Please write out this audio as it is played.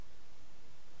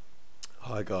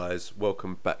Hi guys,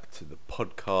 welcome back to the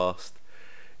podcast.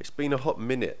 It's been a hot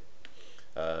minute,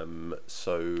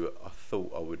 so I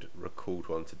thought I would record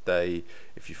one today.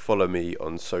 If you follow me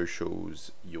on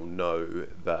socials, you'll know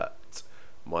that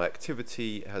my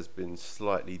activity has been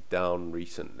slightly down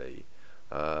recently.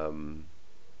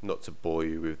 Not to bore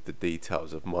you with the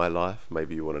details of my life,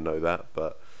 maybe you want to know that,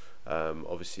 but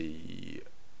obviously,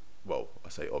 well, I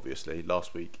say obviously,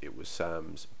 last week it was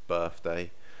Sam's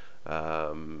birthday.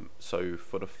 So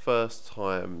for the first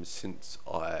time since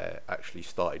I actually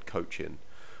started coaching,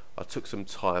 I took some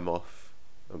time off,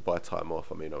 and by time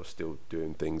off I mean I was still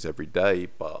doing things every day,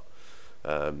 but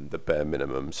the bare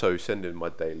minimum. So sending my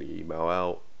daily email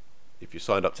out. If you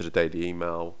signed up to the daily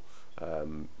email,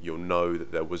 you'll know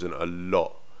that there wasn't a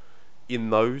lot in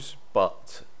those,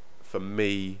 but for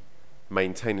me,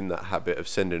 maintaining that habit of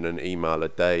sending an email a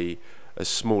day, as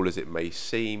small as it may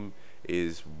seem,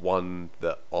 is one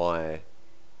that I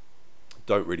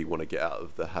don't really want to get out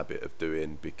of the habit of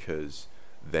doing, because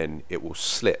then it will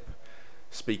slip.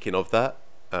 Speaking of that,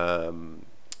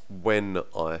 when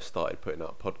I started putting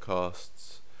out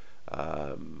podcasts,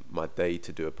 my day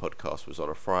to do a podcast was on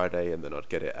a Friday, and then I'd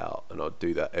get it out, and I'd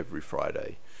do that every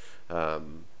Friday.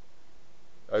 Over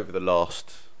the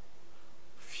last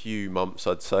few months,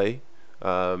 I'd say,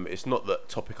 it's not that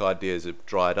topic ideas have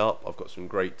dried up. I've got some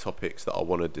great topics that I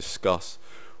want to discuss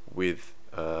with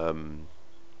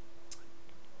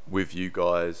you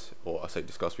guys, or I say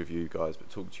discuss with you guys,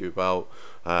 but talk to you about.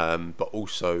 But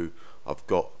also, I've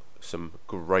got some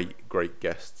great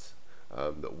guests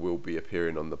that will be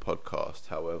appearing on the podcast.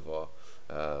 However,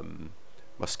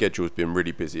 my schedule's been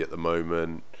really busy at the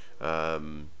moment.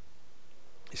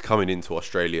 It's coming into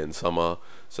Australian summer,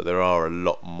 so there are a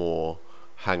lot more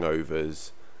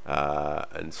hangovers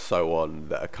and so on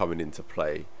that are coming into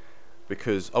play,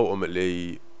 because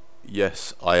ultimately,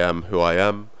 yes, I am who I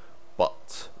am,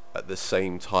 but at the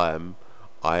same time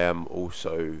I am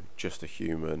also just a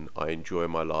human. I enjoy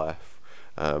my life.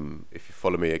 If you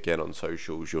follow me again on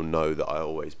socials, you'll know that I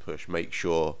always push, make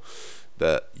sure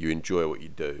that you enjoy what you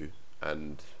do,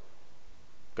 and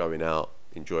going out,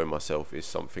 enjoying myself is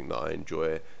something that I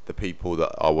enjoy. The people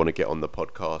that I want to get on the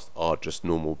podcast are just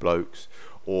normal blokes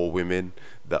or women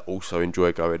that also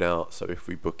enjoy going out. So if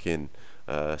we book in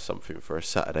something for a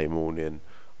Saturday morning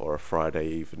or a Friday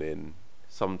evening,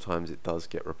 sometimes it does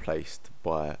get replaced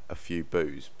by a few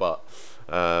booze. But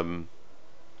a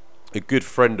good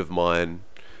friend of mine,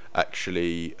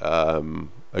 actually, I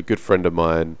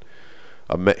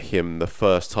met him the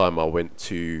first time I went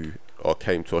to or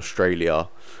came to Australia,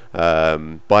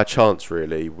 by chance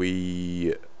really.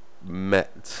 We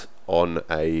met on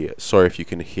a, sorry if you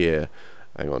can hear,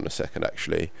 hang on a second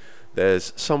actually,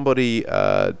 there's somebody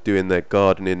doing their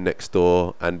gardening next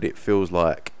door, and it feels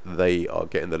like they are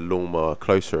getting the lawnmower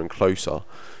closer and closer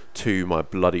to my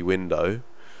bloody window.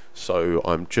 So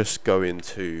I'm just going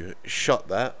to shut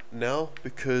that now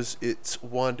because it's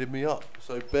winding me up,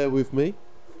 so bear with me.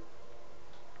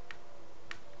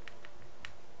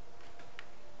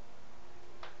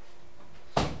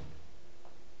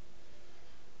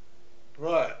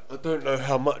 Right, I don't know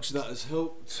how much that has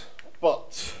helped,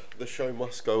 but the show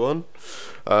must go on.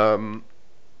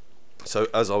 So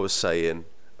as I was saying,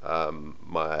 I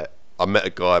met a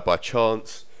guy by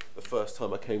chance the first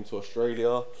time I came to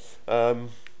Australia.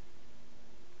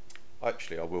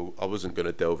 Actually, I wasn't going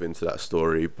to delve into that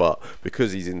story, but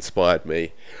because he's inspired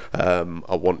me,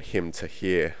 I want him to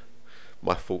hear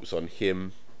my thoughts on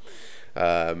him.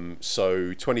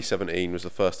 So 2017 was the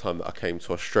first time that I came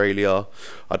to Australia.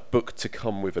 I'd booked to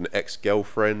come with an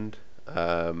ex-girlfriend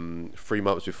 3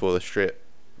 months before the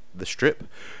strip.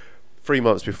 3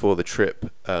 months before the trip,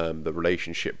 the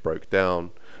relationship broke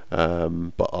down,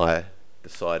 but I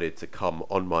decided to come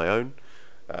on my own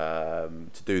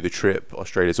to do the trip.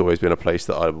 Australia's always been a place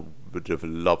that I would have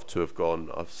loved to have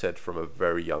gone. I've said from a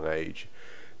very young age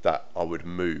that I would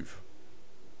move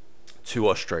to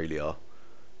Australia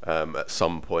at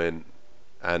some point,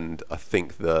 and I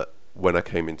think that when I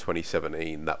came in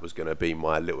 2017, that was going to be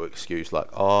my little excuse, like,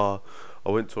 I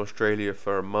went to Australia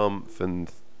for a month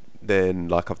and then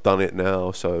like I've done it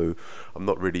now, so I'm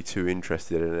not really too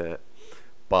interested in it.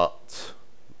 But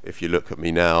if you look at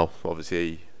me now,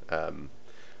 obviously,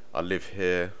 I live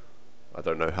here. I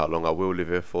don't know how long I will live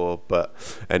here for, but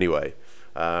anyway,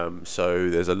 so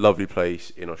there's a lovely place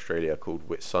in Australia called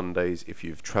Whitsundays. If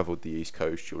you've travelled the East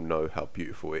Coast, you'll know how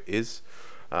beautiful it is,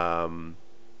 and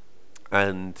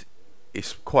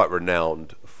it's quite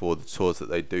renowned for the tours that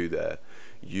they do there.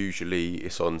 Usually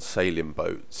it's on sailing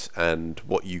boats, and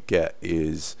what you get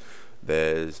is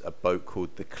There's a boat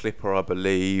called the Clipper, I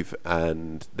believe,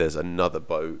 and there's another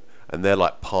boat, and they're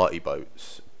like party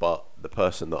boats. But the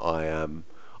person that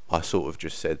I sort of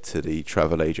just said to the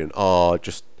travel agent, "Oh,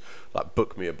 just like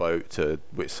book me a boat to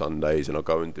Whitsundays, and I'll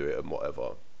go and do it and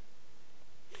whatever."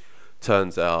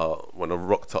 Turns out, when I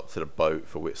rocked up to the boat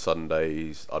for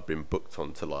Whitsundays, I'd been booked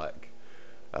onto like,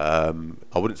 I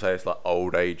wouldn't say it's like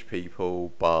old age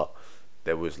people, but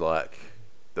there was like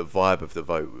the vibe of the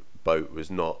boat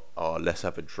was not, oh, let's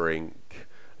have a drink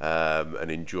and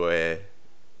enjoy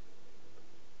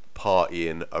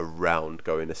partying around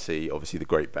going to see obviously the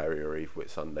Great Barrier Reef,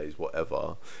 Whitsundays,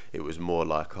 whatever. It was more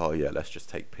like, oh yeah, let's just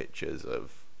take pictures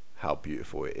of how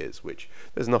beautiful it is, which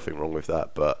there's nothing wrong with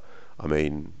that, but I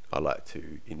mean, I like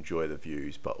to enjoy the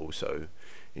views but also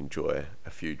enjoy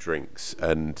a few drinks.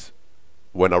 And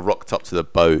when I rocked up to the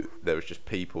boat, there was just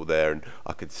people there, and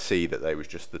I could see that they was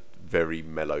just the very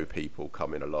mellow people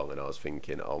coming along, and I was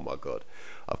thinking, oh my god,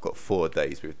 I've got 4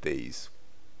 days with these.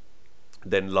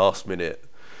 Then last minute,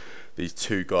 these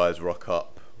 2 guys rock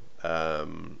up,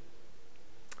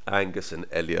 Angus and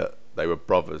Elliot. They were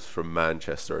brothers from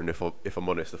Manchester, and if I'm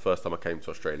honest, the first time I came to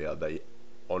Australia, they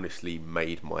honestly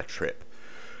made my trip.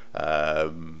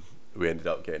 We ended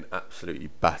up getting absolutely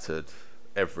battered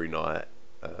every night.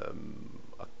 I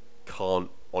can't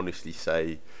honestly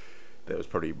say there was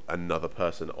probably another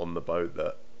person on the boat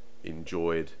that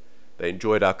they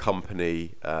enjoyed our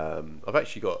company. I've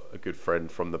actually got a good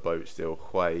friend from the boat still,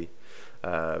 Hui.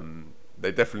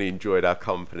 They definitely enjoyed our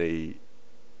company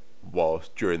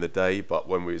whilst during the day, but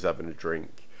when we was having a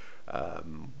drink,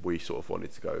 we sort of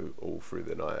wanted to go all through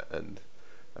the night, and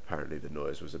apparently the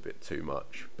noise was a bit too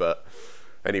much. But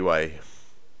anyway,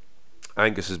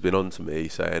 Angus has been on to me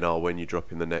saying, oh, when you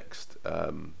drop in the next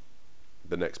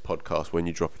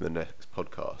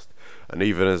podcast, and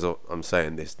even as I'm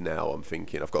saying this now, I'm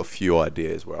thinking I've got a few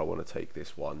ideas where I want to take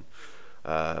this one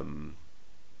in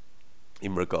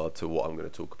regard to what I'm going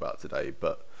to talk about today.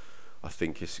 But I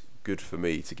think it's good for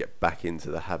me to get back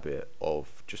into the habit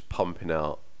of just pumping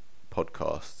out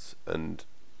podcasts, and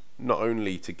not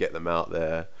only to get them out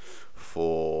there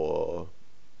for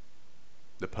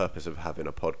the purpose of having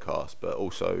a podcast, but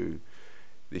also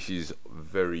this is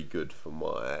very good for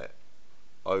my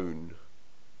own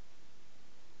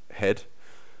head,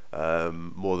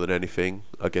 more than anything.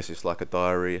 I guess it's like a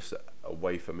diary. It's a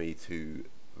way for me to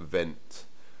vent,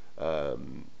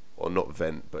 or not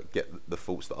vent, but get the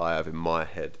thoughts that I have in my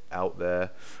head out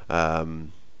there.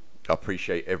 I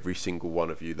appreciate every single one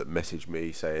of you that messaged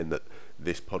me saying that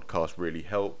this podcast really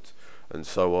helped and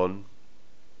so on.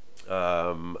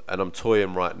 And I'm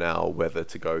toying right now whether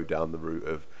to go down the route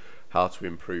of how to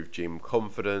improve gym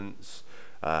confidence,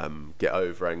 get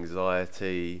over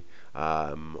anxiety,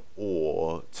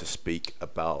 or to speak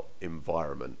about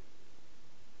environment.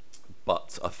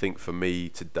 But I think for me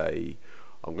today,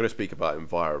 I'm going to speak about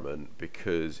environment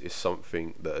because it's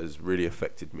something that has really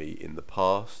affected me in the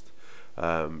past.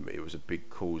 It was a big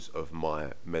cause of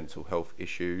my mental health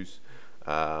issues.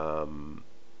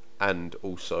 And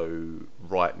also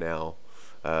right now,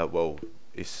 well,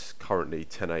 it's currently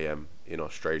 10 a.m. in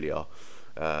Australia,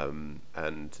 and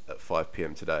at 5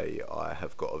 p.m. today, I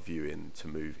have got a viewing to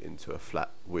move into a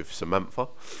flat with Samantha.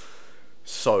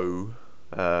 So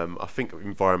I think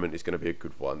environment is going to be a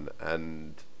good one,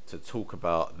 and to talk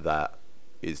about that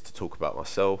is to talk about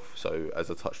myself. So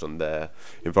as I touched on there,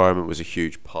 environment was a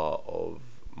huge part of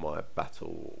my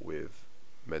battle with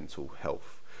mental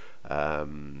health.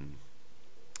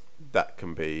 That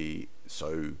can be,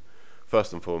 so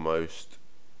first and foremost,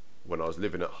 when I was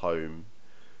living at home,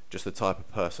 just the type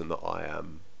of person that I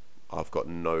am, I've got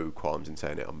no qualms in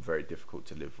saying it, I'm very difficult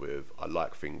to live with. I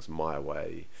like things my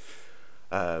way.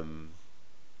 And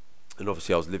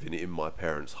obviously I was living in my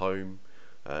parents' home,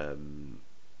 and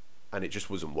it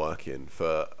just wasn't working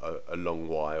for a long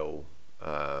while.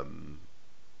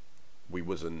 We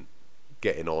wasn't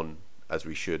getting on as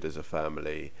we should as a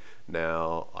family.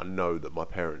 Now, I know that my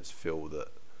parents feel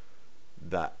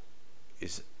that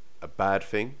is a bad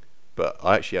thing, but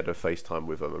I actually had a FaceTime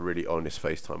with them, a really honest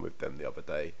FaceTime with them the other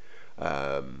day.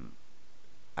 And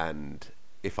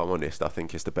if I'm honest, I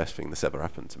think it's the best thing that's ever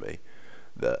happened to me,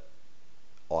 that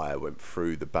I went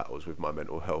through the battles with my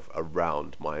mental health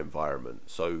around my environment.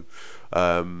 So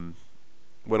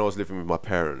when I was living with my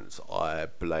parents, I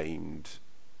blamed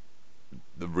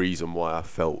the reason why I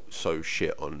felt so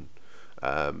shit on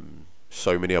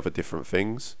so many other different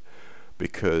things,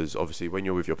 because obviously when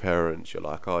you're with your parents, you're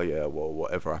like, oh yeah, well,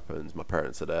 whatever happens, my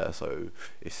parents are there, so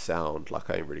it's sound, like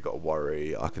I ain't really got to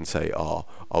worry. I can say, oh,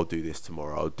 I'll do this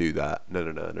tomorrow, I'll do that, no,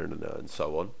 and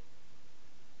so on.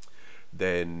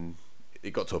 Then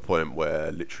it got to a point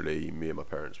where literally me and my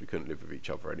parents, we couldn't live with each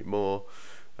other anymore.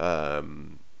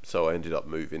 So I ended up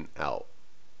moving out.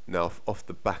 Now, off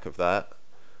the back of that,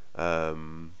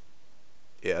 um,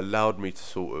 it allowed me to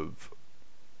sort of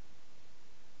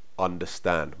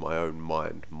understand my own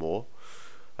mind more.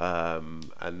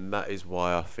 And that is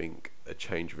why I think a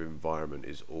change of environment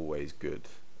is always good.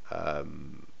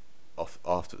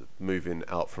 After moving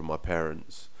out from my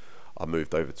parents, I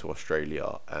moved over to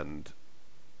Australia, and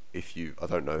I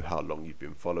don't know how long you've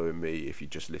been following me, if you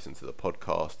just listen to the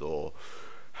podcast, or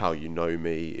how you know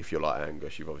me. If you're like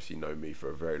Angus, you've obviously known me for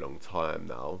a very long time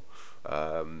now.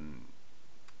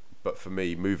 But for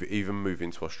me,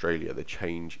 moving to Australia, the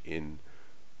change in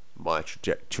my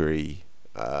trajectory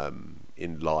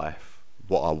in life,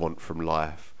 what I want from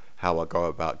life, how I go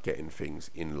about getting things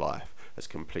in life has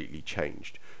completely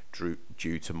changed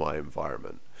due to my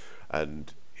environment.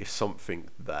 And it's something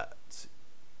that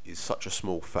is such a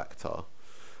small factor,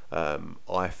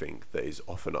 I think, that is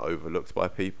often overlooked by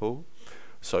people.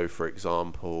 So, for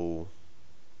example,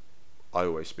 I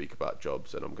always speak about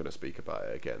jobs, and I'm going to speak about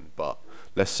it again. But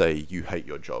let's say you hate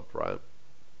your job, right?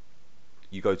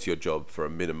 You go to your job for a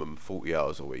minimum 40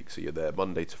 hours a week. So you're there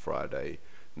Monday to Friday,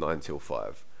 9 till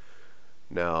 5.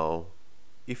 Now,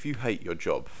 if you hate your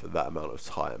job for that amount of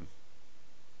time,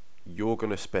 you're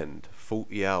going to spend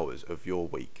 40 hours of your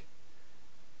week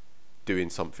doing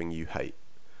something you hate.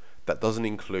 That doesn't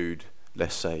include,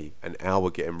 let's say, an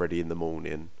hour getting ready in the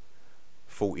morning,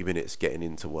 40 minutes getting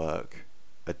into work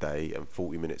a day, and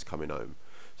 40 minutes coming home.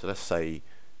 So let's say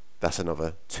that's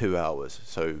another 2 hours.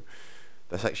 So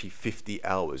that's actually 50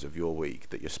 hours of your week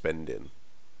that you're spending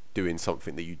doing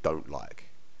something that you don't like.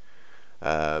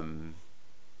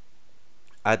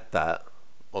 Add that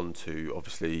onto,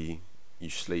 obviously, you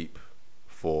sleep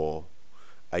for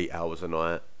 8 hours a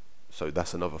night, so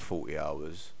that's another 40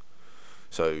 hours.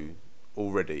 So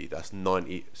already that's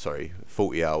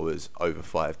 40 hours over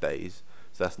 5 days.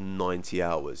 So that's 90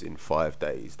 hours in 5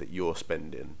 days that you're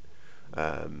spending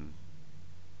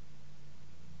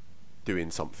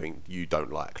doing something you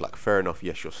don't like. Like, fair enough,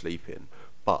 yes, you're sleeping,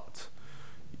 but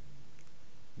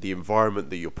the environment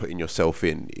that you're putting yourself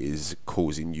in is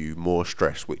causing you more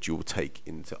stress, which you'll take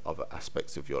into other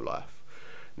aspects of your life.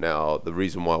 Now, the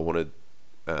reason why I want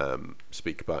to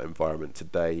speak about environment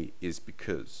today is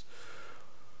because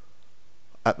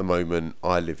at the moment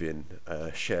I live in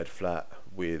a shared flat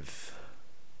with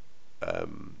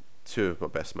two of my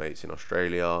best mates in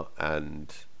Australia,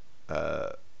 and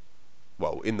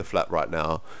in the flat right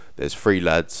now there's 3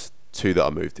 lads, 2 that I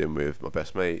moved in with, my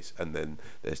best mates, and then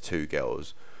there's 2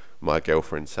 girls, my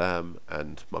girlfriend Sam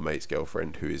and my mate's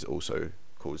girlfriend, who is also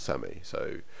called Sammy.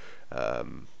 So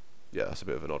that's a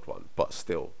bit of an odd one, but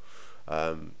still,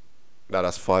 now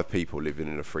that's 5 people living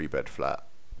in a 3-bed flat.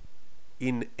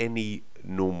 In any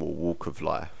normal walk of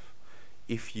life,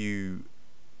 if you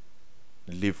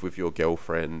live with your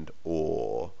girlfriend,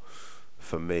 or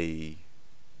for me,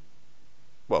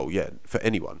 for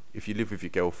anyone, if you live with your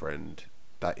girlfriend,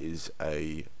 that is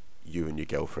a you and your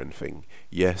girlfriend thing.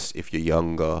 Yes, if you're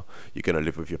younger, you're going to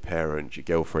live with your parents, your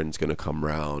girlfriend's going to come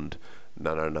round,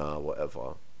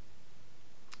 whatever.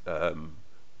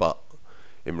 But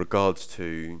in regards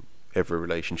to every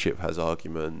relationship has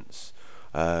arguments,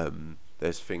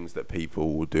 there's things that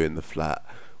people will do in the flat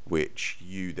which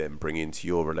you then bring into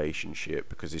your relationship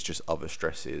because it's just other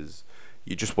stresses.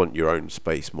 You just want your own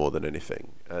space more than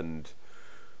anything. And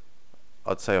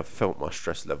I'd say I've felt my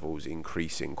stress levels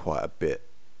increasing quite a bit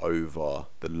over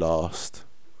the last,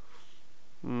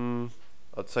 I'd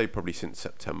say probably since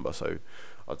September. So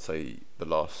I'd say the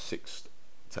last 6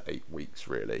 to 8 weeks,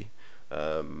 really.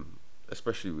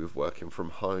 Especially with working from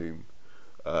home,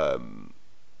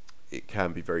 it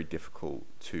can be very difficult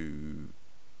to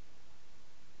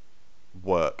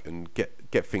work and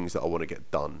get things that I want to get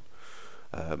done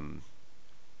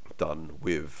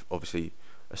with, obviously,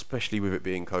 especially with it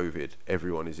being COVID,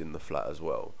 everyone is in the flat as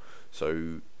well.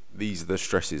 So these are the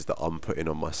stresses that I'm putting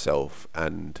on myself,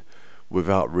 and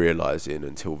without realizing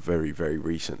until very, very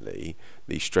recently,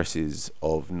 these stresses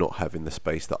of not having the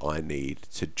space that I need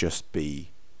to just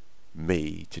be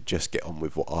me, to just get on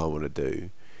with what I want to do,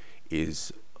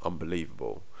 is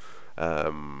unbelievable.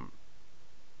 That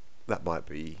might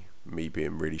be me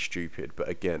being really stupid, but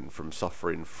again, from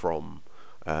suffering from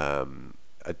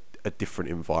a different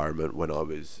environment when I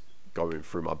was going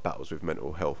through my battles with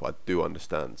mental health, I do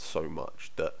understand so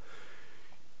much that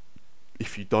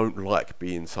if you don't like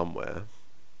being somewhere,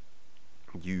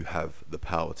 you have the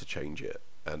power to change it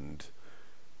and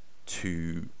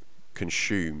to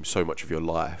consume so much of your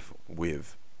life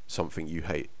with something you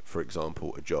hate. For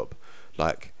example, a job.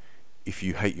 Like, if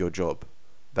you hate your job,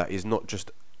 that is not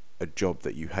just a job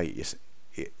that you hate. It's,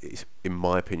 in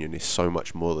my opinion, is so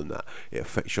much more than that. It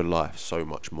affects your life so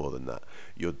much more than that.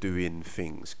 You're doing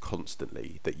things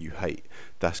constantly that you hate.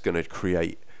 That's going to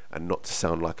create, and not to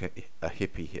sound like a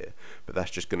hippie here, but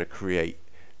that's just going to create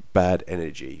bad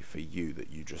energy for you that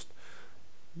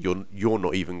you're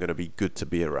not even going to be good to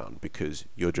be around, because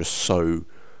you're just so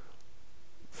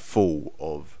full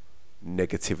of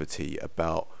negativity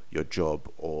about your job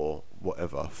or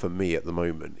whatever. For me at the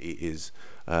moment, it is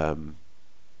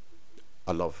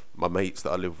I love my mates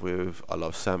that I live with. I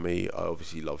love Sammy. I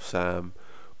obviously love Sam.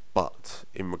 But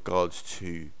in regards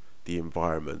to the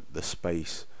environment, the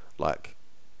space, like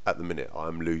at the minute,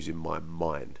 I'm losing my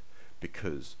mind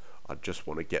because I just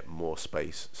want to get more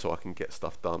space so I can get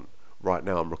stuff done. Right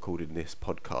now, I'm recording this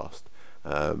podcast.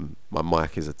 My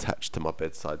mic is attached to my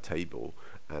bedside table,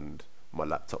 and my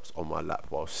laptop's on my lap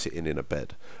while sitting in a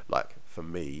bed. Like, for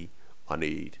me, I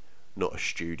need not a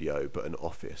studio but an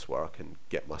office where I can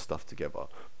get my stuff together,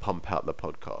 pump out the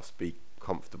podcast, be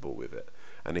comfortable with it,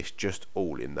 and it's just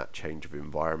all in that change of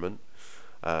environment.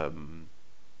 And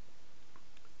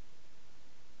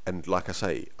like I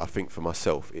say, I think for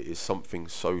myself, it is something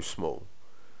so small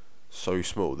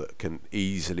that can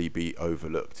easily be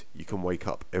overlooked. You can wake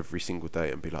up every single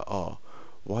day and be like,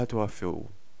 why do I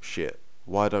feel shit?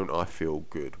 Why don't I feel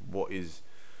good?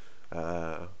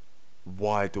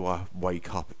 Why do I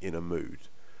wake up in a mood?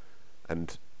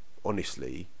 And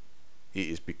honestly, it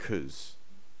is because,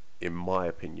 in my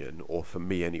opinion, or for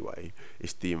me anyway,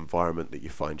 it's the environment that you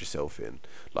find yourself in.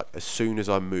 Like, as soon as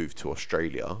I moved to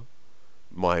Australia,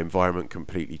 my environment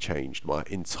completely changed. My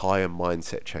entire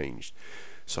mindset changed.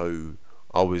 So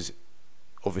I moved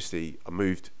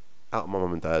out of my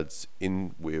mum and dad's,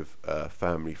 in with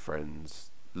family, friends,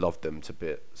 loved them to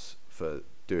bits for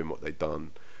doing what they'd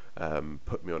done.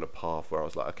 Put me on a path where I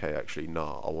was like, okay, actually,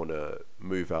 nah, I want to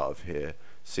move out of here,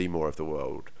 see more of the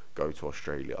world, go to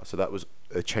Australia. So that was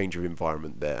a change of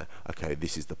environment there. Okay,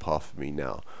 this is the path for me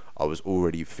now. I was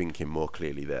already thinking more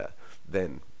clearly there.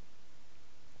 Then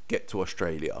get to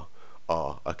Australia.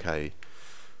 Okay,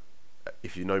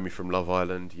 if you know me from Love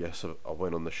Island, yes, I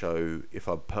went on the show. If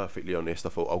I'm perfectly honest, I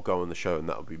thought I'll go on the show and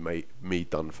that'll be me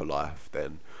done for life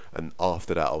then. And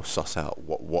after that, I'll suss out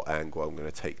what angle I'm going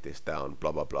to take this down,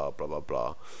 blah, blah, blah, blah, blah,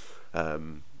 blah.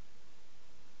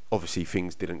 Obviously,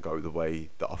 things didn't go the way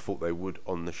that I thought they would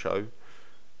on the show.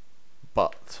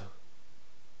 But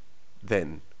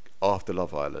then, after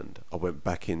Love Island, I went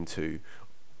back into,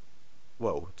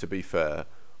 well, to be fair,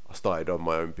 I started on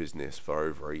my own business for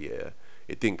over a year.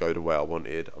 It didn't go the way I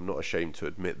wanted. I'm not ashamed to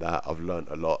admit that. I've learned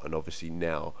a lot, and obviously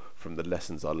now, from the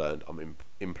lessons I learned, I'm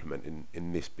implementing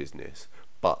in this business.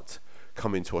 But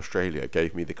coming to Australia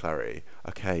gave me the clarity.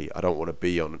 Okay, I don't want to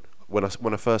be on. When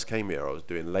I first came here, I was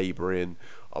doing labouring.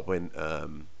 I went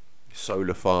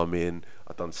solar farming.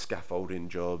 I've done scaffolding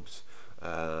jobs.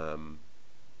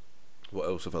 What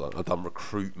else have I done? I've done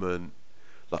recruitment.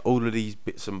 Like, all of these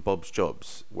bits and bobs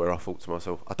jobs where I thought to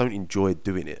myself, I don't enjoy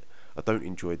doing it.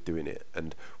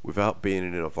 And without being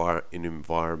in an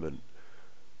environment,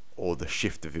 or the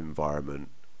shift of environment,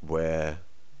 where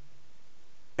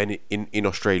in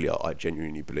Australia, I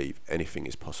genuinely believe anything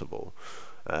is possible.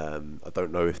 I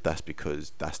don't know if that's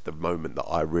because that's the moment that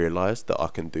I realised that I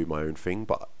can do my own thing,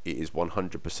 but it is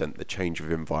 100% the change of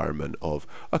environment of,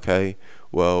 okay,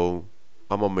 well,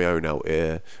 I'm on my own out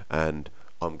here and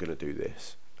I'm going to do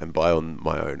this. And by on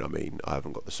my own, I mean I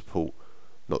haven't got the support.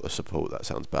 Not the support, that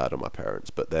sounds bad on my parents,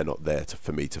 but they're not there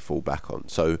for me to fall back on.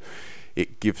 So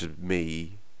it gives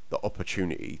me the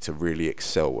opportunity to really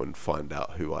excel and find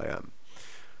out who I am.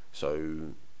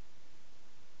 So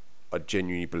I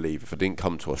genuinely believe if I didn't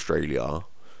come to Australia,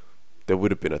 there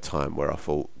would have been a time where I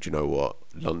thought, do you know what,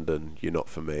 London, you're not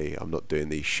for me. I'm not doing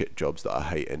these shit jobs that I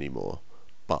hate anymore.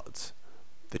 But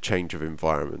the change of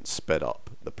environment sped up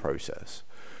the process.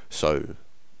 So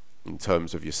in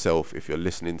terms of yourself, if you're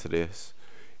listening to this,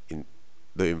 in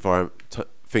the environment,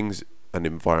 things and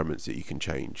environments that you can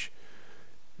change,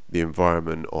 the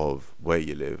environment of where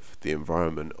you live, the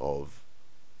environment of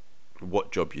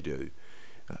what job you do,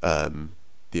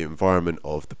 the environment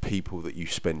of the people that you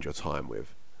spend your time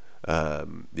with,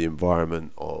 the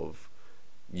environment of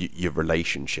your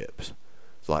relationships.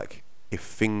 It's like, if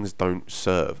things don't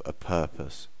serve a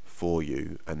purpose for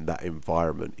you and that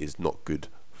environment is not good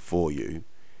for you,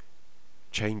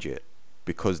 change it,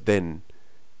 because then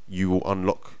you will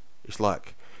unlock, it's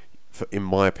like, in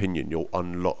my opinion, you'll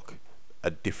unlock a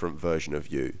different version of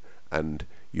you, and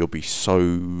you'll be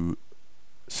so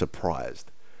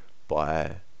surprised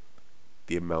by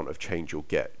the amount of change you'll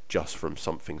get just from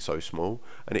something so small.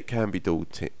 And it can be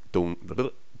daunting.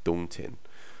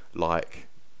 Like,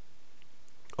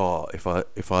 oh,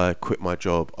 if I quit my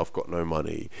job, I've got no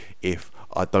money. If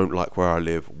I don't like where I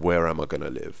live, where am I gonna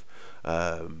live?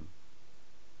 Um,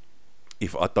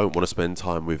 if I don't want to spend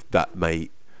time with that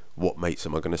mate, what mates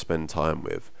am I going to spend time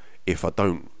with? If I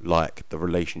don't like the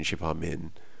relationship I'm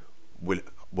in, will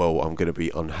well, I'm going to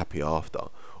be unhappy after.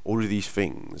 All of these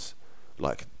things,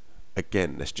 like,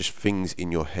 again, there's just things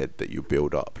in your head that you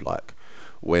build up. Like,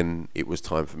 when it was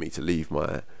time for me to leave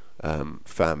my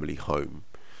family home,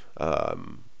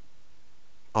 um,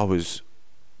 I was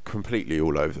completely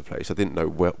all over the place. I didn't know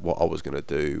what I was going to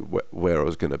do, where I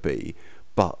was going to be.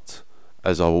 But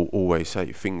as I will always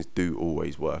say, things do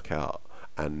always work out.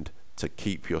 And to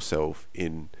keep yourself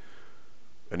in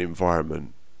an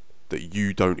environment that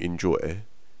you don't enjoy,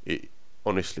 it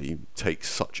honestly takes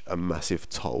such a massive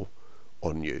toll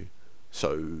on you.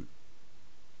 So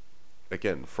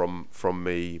again, from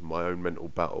me, my own mental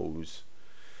battles,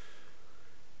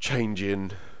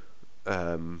 changing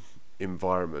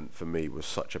environment for me was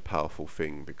such a powerful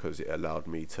thing because it allowed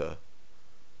me to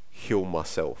heal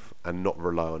myself and not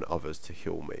rely on others to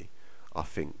heal me, I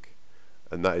think.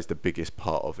 And that is the biggest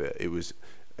part of it. It was,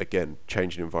 again,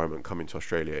 changing environment, coming to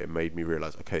Australia, it made me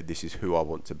realise, okay, this is who I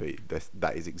want to be.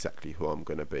 That is exactly who I'm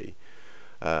going to be.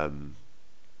 And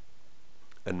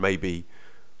maybe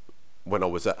when I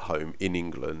was at home in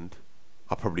England,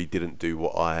 I probably didn't do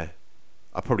I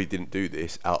probably didn't do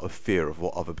this out of fear of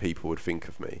what other people would think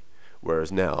of me.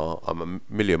 Whereas now I'm a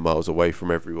million miles away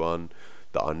from everyone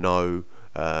that I know,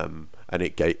 and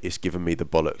it's given me the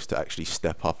bollocks to actually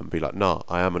step up and be like, nah,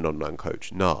 I am an online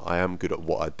coach. Nah, I am good at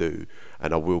what I do,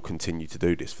 and I will continue to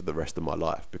do this for the rest of my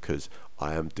life because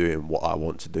I am doing what I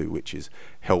want to do, which is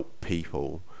help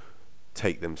people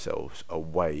take themselves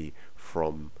away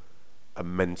from a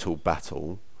mental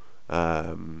battle,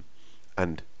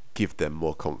 and give them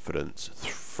more confidence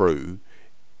through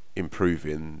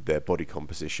improving their body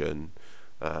composition,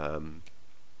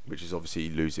 which is obviously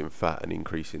losing fat and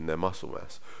increasing their muscle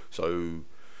mass. So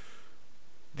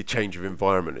the change of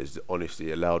environment has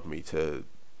honestly allowed me to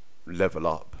level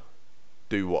up,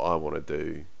 do what I want to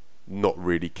do, not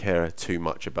really care too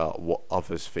much about what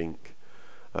others think,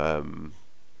 and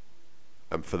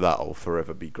for that I'll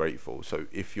forever be grateful. So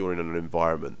if you're in an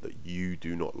environment that you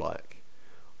do not like,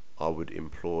 I would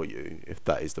implore you, if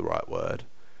that is the right word,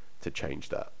 to change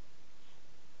that.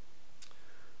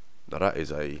 Now that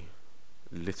is a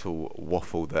little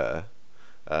waffle there,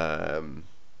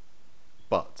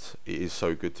 but it is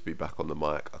so good to be back on the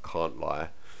mic, I can't lie.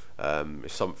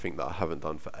 It's something that I haven't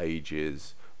done for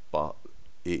ages, but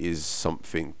it is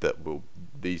something that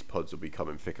these pods will be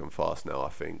coming thick and fast now, I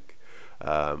think,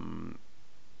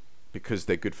 because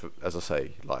they're good for, as I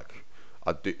say, like,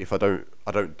 if I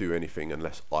don't do anything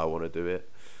unless I want to do it.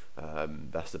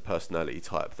 That's the personality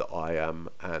type that I am,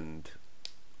 and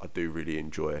I do really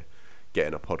enjoy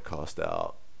getting a podcast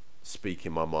out,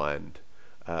 speaking my mind.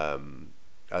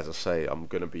 As I say, I'm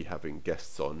going to be having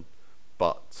guests on,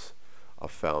 but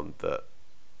I've found that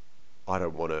I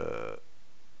don't want to.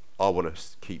 I want to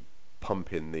keep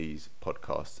pumping these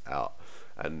podcasts out.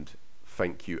 And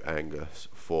thank you, Angus,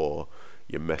 for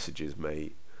your messages,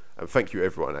 mate. And thank you,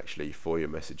 everyone, actually, for your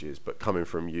messages. But coming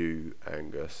from you,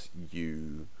 Angus,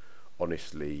 you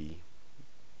honestly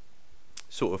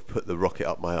sort of put the rocket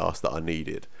up my arse that I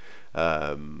needed,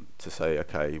 to say,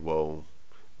 okay, well,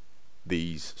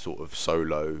 these sort of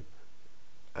solo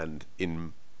and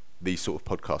in these sort of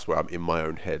podcasts where I'm in my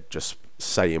own head just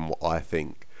saying what I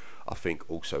think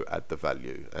also add the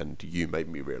value, and you made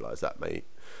me realise that, mate.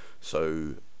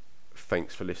 So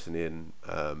thanks for listening.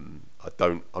 I'm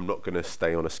not going to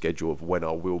stay on a schedule of when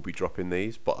I will be dropping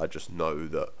these, but I just know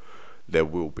that there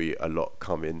will be a lot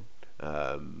coming.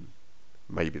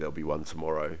 Maybe there'll be one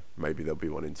tomorrow, maybe there'll be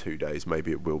one in 2 days,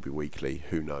 maybe it will be weekly,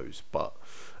 who knows. But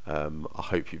I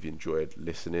hope you've enjoyed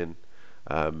listening.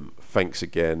 Thanks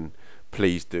again.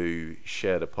 Please do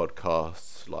share the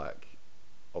podcasts. Like,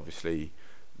 obviously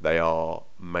they are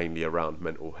mainly around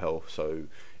mental health, so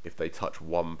if they touch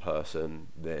one person,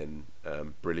 then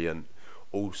brilliant.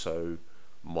 Also,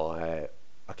 I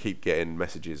keep getting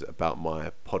messages about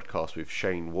my podcast with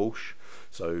Shane Walsh.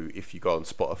 So if you go on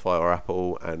Spotify or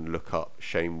Apple and look up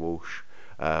Shane Walsh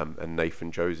and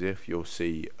Nathan Joseph, you'll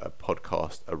see a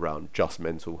podcast around just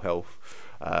mental health.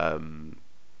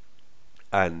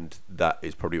 And that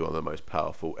is probably one of the most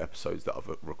powerful episodes that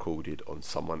I've recorded on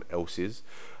someone else's.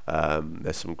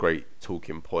 There's some great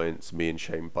talking points. Me and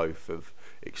Shane both have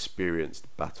experienced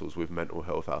battles with mental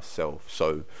health ourselves,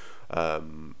 so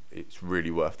it's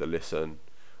really worth the listen.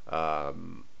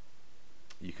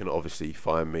 You can obviously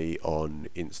find me on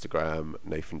Instagram,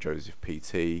 Nathan Joseph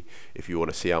PT. If you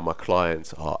want to see how my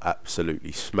clients are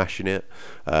absolutely smashing it,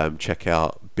 check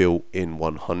out Built in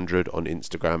 100 on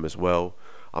Instagram as well.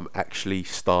 I'm actually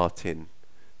starting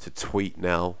to tweet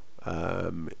now.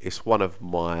 It's one of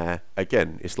my,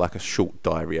 again, it's like a short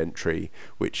diary entry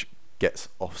which gets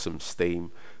off some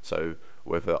steam. So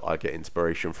whether I get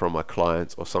inspiration from my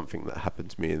clients or something that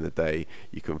happened to me in the day,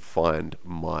 you can find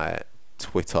my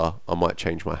Twitter. I might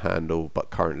change my handle, but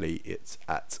currently it's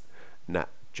at Nat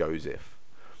Joseph.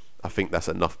 I think that's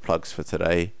enough plugs for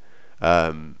today.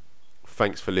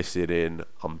 Thanks for listening.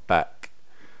 I'm back.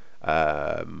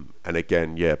 And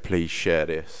again, yeah, please share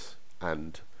this.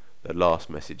 And the last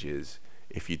message is,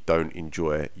 if you don't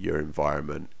enjoy your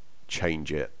environment,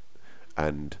 change it.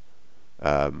 And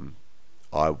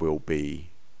I will be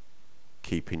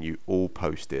keeping you all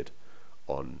posted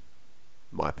on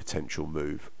my potential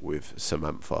move with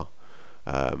Samantha.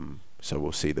 So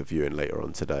we'll see the viewing later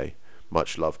on today.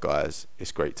 Much love, guys.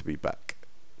 It's great to be back.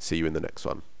 See you in the next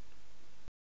one.